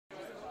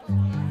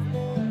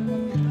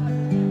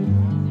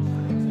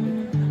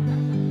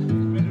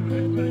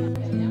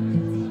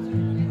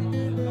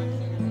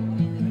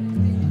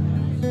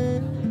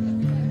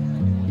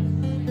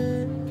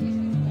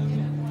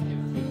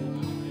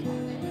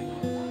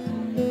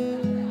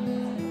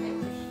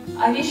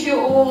I wish you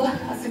all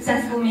a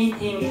successful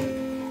meeting,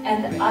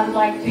 and I'd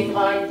like to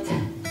invite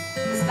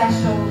the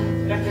special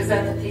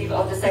representative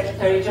of the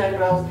Secretary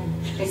General,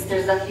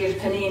 Mr. Zahir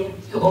Tanin,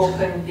 to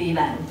open the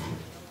event.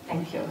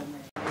 Thank you.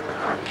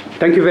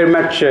 Thank you very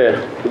much,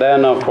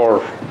 Diana,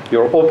 for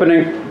your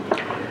opening.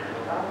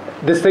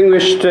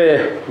 Distinguished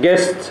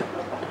guests,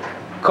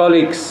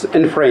 colleagues,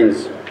 and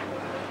friends,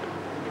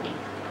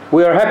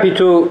 we are happy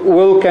to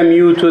welcome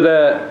you to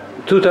the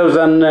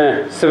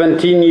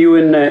 2017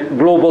 UN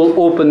Global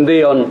Open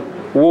Day on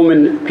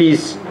Women,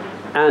 Peace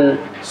and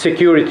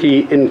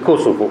Security in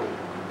Kosovo.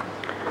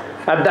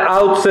 At the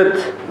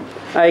outset,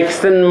 I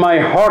extend my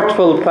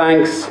heartfelt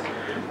thanks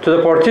to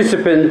the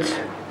participants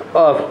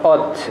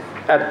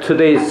at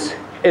today's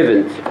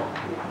event.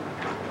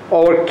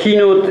 Our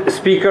keynote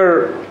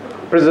speaker,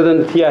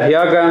 President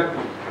Yahiaga,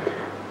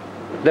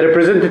 the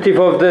representative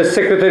of the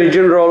Secretary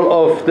General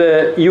of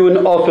the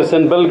UN office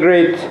in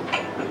Belgrade,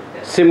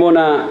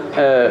 Simona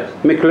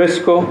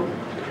Mikulesko,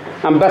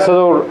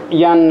 Ambassador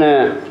Jan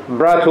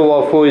Brato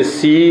of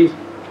OSCE,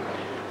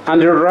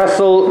 Andrew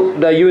Russell,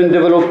 the UN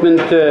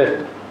Development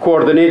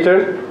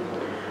Coordinator,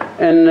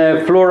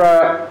 and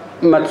Flora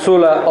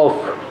Mazzola of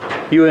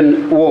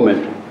UN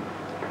Women.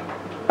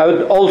 I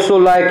would also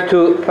like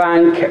to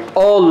thank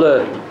all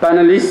the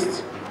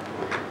panelists,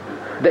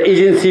 the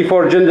Agency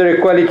for Gender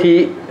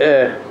Equality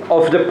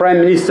of the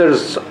Prime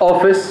Minister's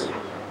Office,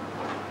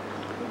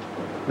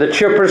 the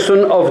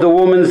chairperson of the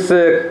Women's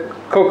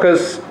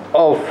Caucus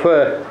of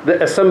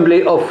the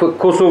Assembly of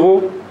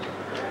Kosovo,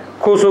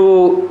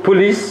 Kosovo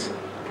Police,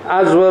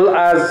 as well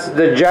as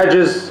the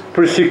judges,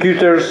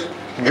 prosecutors,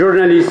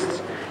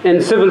 journalists,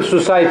 and civil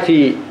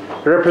society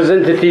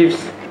representatives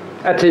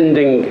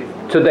attending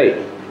today.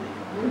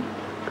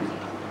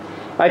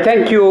 I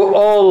thank you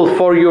all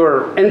for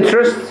your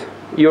interest,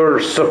 your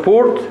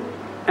support,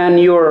 and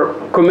your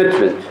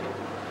commitment.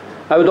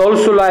 I would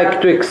also like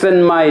to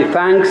extend my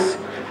thanks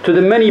to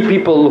the many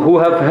people who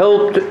have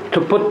helped to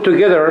put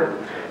together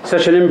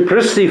such an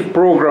impressive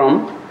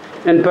program,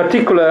 in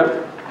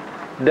particular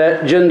the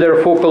Gender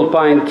Focal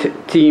Point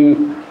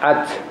team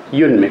at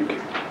UNMIK.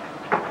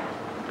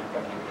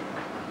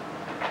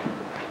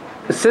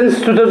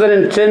 Since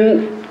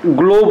 2010,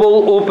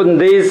 Global Open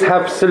Days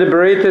have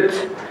celebrated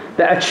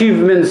the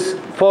achievements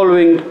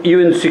following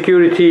UN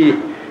Security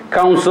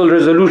Council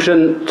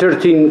Resolution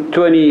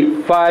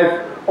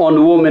 1325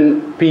 on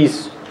women,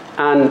 peace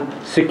and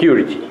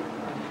security.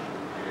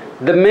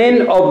 The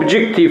main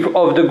objective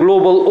of the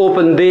Global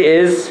Open Day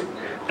is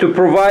to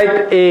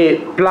provide a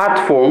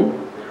platform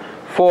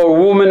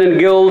for women and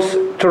girls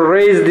to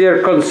raise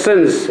their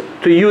concerns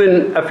to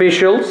UN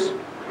officials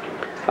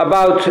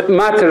about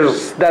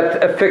matters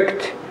that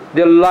affect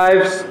their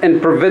lives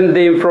and prevent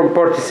them from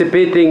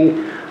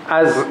participating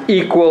as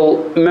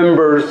equal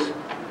members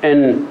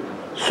in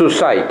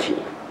society.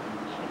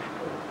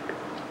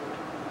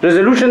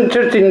 Resolution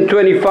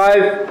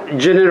 1325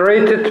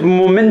 generated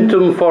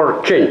momentum for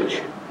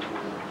change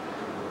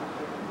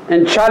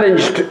and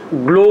challenged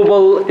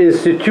global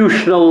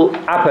institutional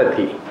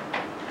apathy.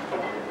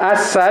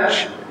 As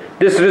such,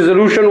 this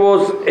resolution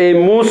was a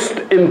most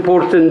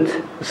important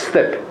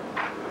step,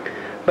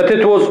 but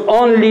it was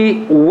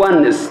only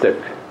one step.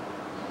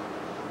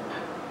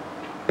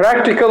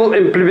 Practical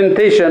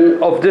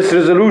implementation of this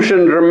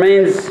resolution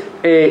remains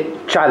a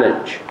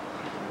challenge.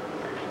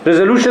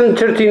 Resolution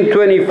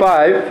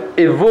 1325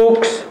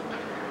 evokes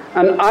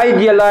an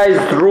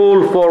idealized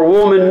role for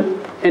women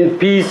in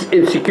peace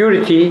and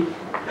security,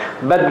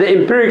 but the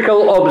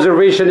empirical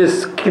observation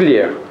is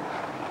clear.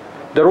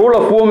 The role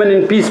of women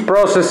in peace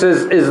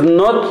processes is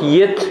not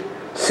yet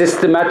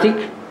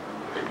systematic.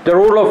 The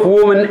role of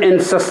women in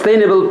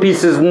sustainable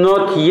peace is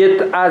not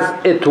yet as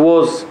it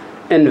was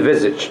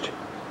envisaged.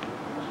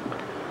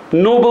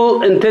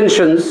 Noble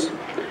intentions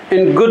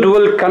and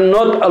goodwill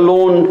cannot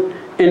alone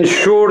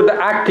ensure the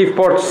active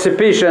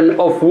participation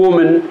of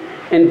women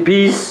in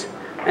peace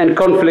and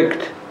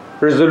conflict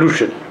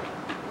resolution.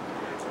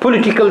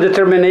 Political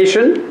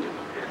determination,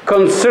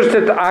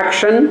 concerted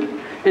action,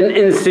 and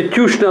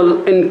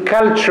institutional and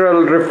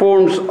cultural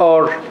reforms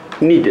are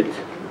needed.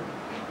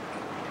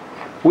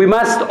 We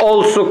must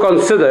also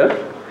consider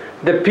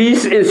the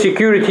peace and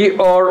security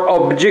are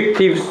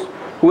objectives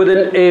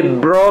within a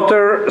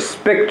broader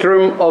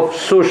spectrum of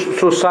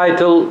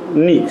societal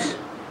needs.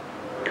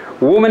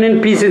 Women in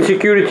peace and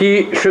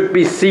security should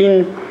be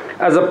seen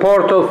as a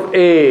part of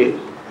a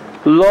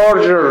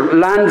larger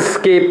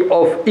landscape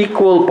of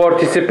equal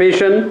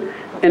participation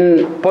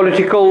in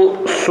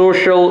political,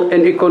 social,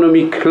 and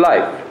economic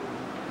life.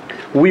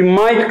 We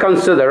might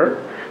consider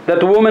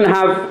that women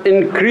have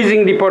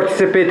increasingly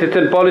participated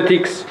in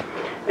politics,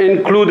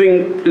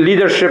 including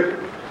leadership,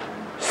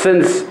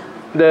 since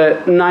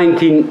the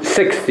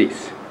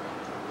 1960s.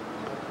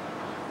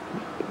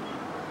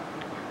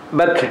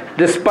 But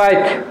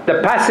despite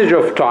the passage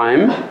of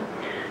time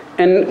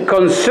and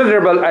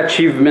considerable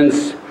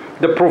achievements,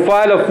 the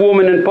profile of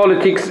women in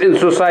politics in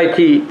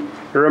society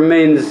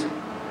remains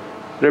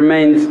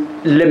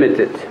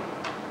limited.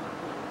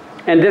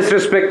 In this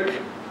respect,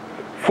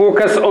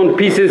 focus on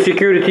peace and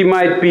security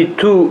might be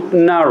too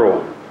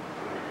narrow.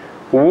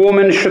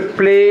 Women should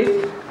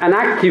play an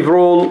active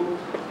role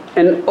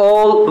in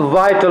all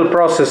vital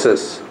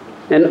processes,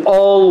 in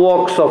all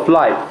walks of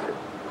life.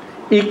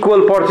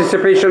 Equal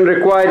participation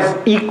requires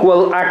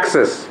equal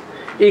access,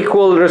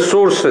 equal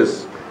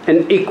resources,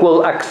 and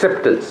equal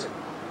acceptance.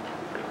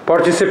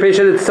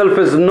 Participation itself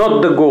is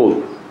not the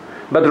goal,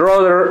 but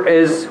rather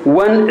is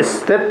one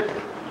step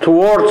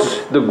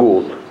towards the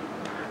goal,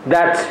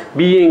 that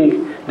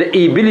being the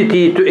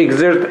ability to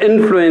exert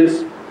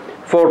influence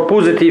for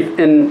positive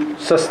and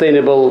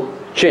sustainable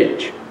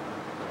change.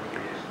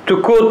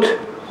 To quote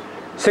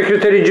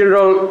Secretary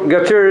General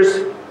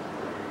Guterres,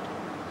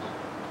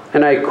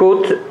 and I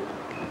quote,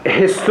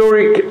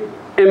 "Historic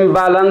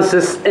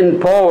imbalances in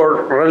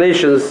power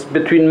relations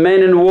between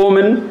men and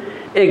women,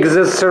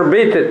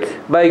 exacerbated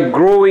by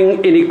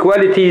growing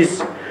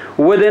inequalities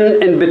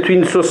within and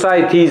between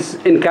societies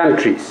and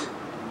countries,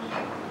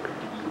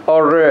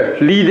 are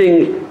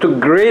leading to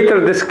greater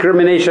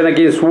discrimination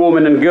against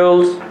women and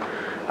girls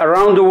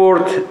around the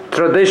world.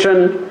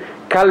 Tradition,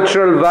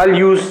 cultural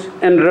values,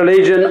 and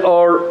religion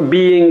are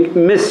being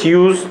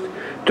misused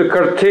to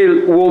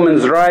curtail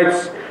women's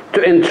rights,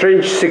 to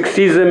entrench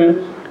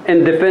sexism,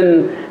 and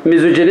defend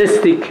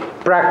misogynistic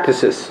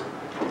practices."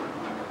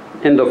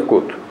 End of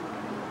quote.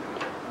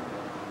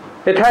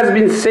 It has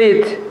been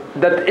said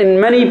that in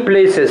many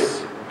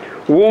places,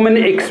 women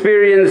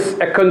experience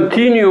a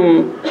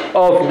continuum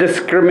of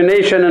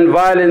discrimination and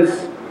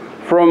violence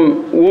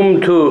from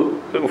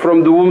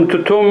the womb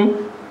to tomb,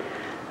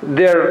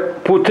 their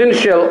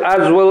potential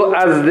as well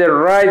as their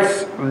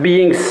rights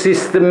being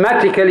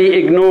systematically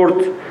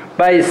ignored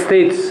by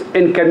states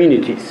and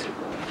communities.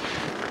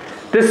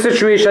 This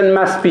situation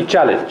must be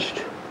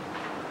challenged.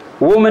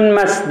 Women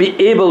must be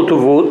able to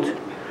vote,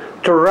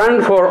 to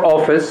run for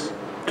office,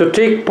 to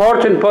take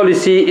part in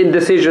policy and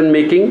decision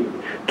making,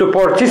 to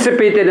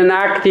participate in an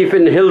active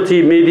and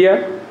healthy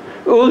media.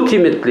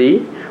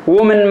 Ultimately,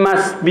 women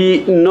must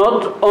be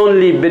not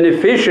only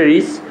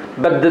beneficiaries,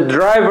 but the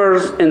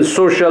drivers in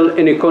social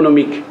and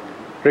economic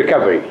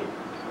recovery.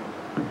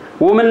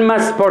 Women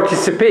must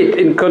participate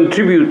and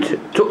contribute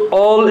to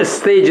all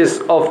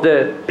stages of the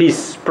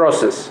peace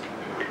process,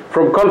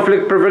 from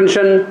conflict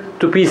prevention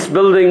to peace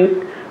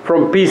building,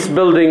 from peace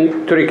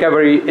building to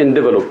recovery and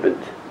development.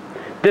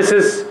 This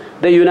is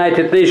the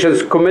United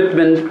Nations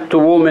commitment to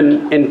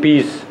women in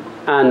peace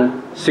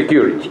and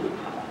security.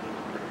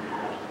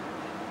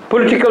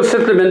 Political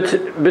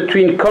settlement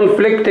between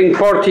conflicting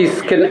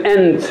parties can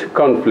end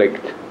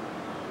conflict,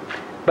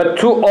 but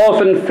too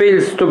often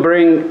fails to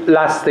bring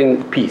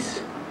lasting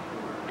peace.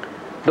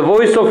 The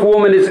voice of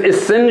women is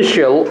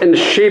essential in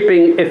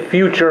shaping a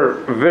future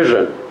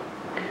vision,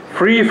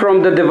 free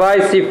from the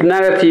divisive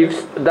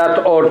narratives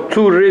that are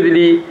too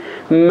readily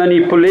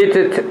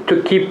manipulated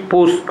to keep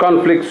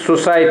post-conflict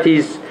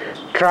societies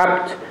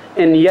trapped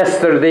in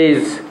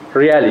yesterday's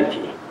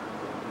reality.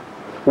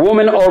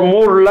 Women are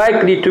more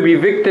likely to be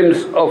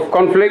victims of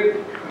conflict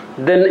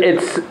than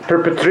its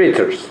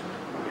perpetrators.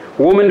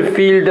 Women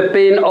feel the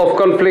pain of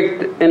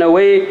conflict in a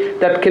way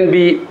that can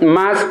be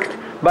masked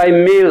by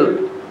male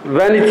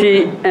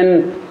vanity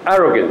and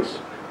arrogance.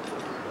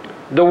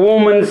 The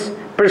woman's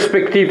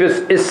perspective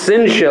is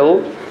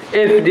essential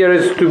if there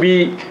is to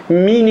be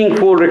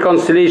meaningful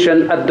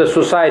reconciliation at the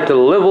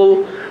societal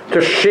level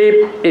to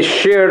shape a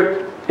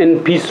shared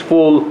and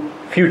peaceful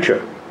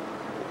future.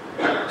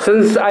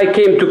 Since I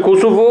came to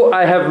Kosovo,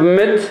 I have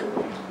met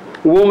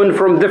women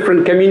from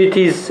different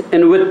communities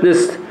and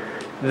witnessed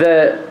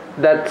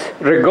that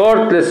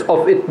regardless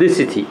of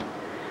ethnicity,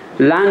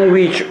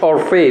 language, or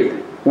faith,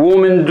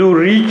 women do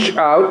reach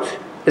out,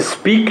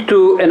 speak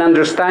to, and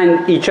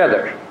understand each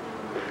other.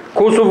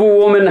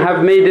 Kosovo women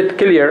have made it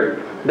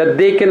clear that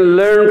they can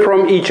learn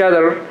from each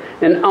other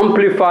and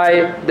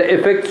amplify the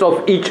effects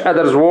of each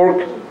other's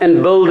work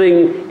in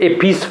building a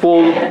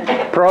peaceful,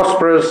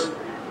 prosperous,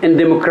 and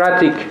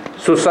democratic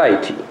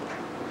society.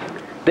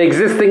 The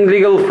existing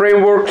legal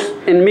frameworks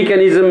and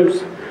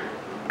mechanisms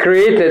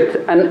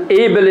created an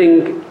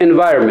enabling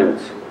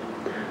environment,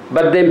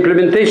 but the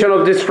implementation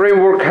of this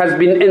framework has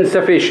been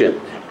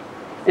insufficient,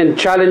 and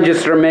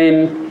challenges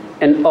remain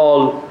in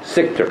all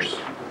sectors.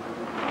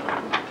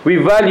 We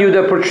value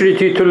the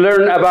opportunity to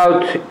learn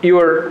about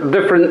your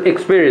different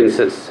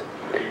experiences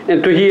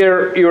and to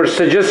hear your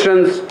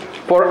suggestions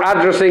for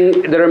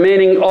addressing the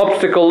remaining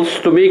obstacles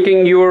to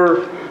making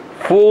your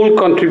full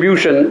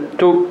contribution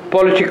to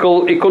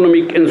political,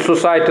 economic, and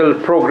societal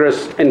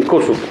progress in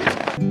Kosovo.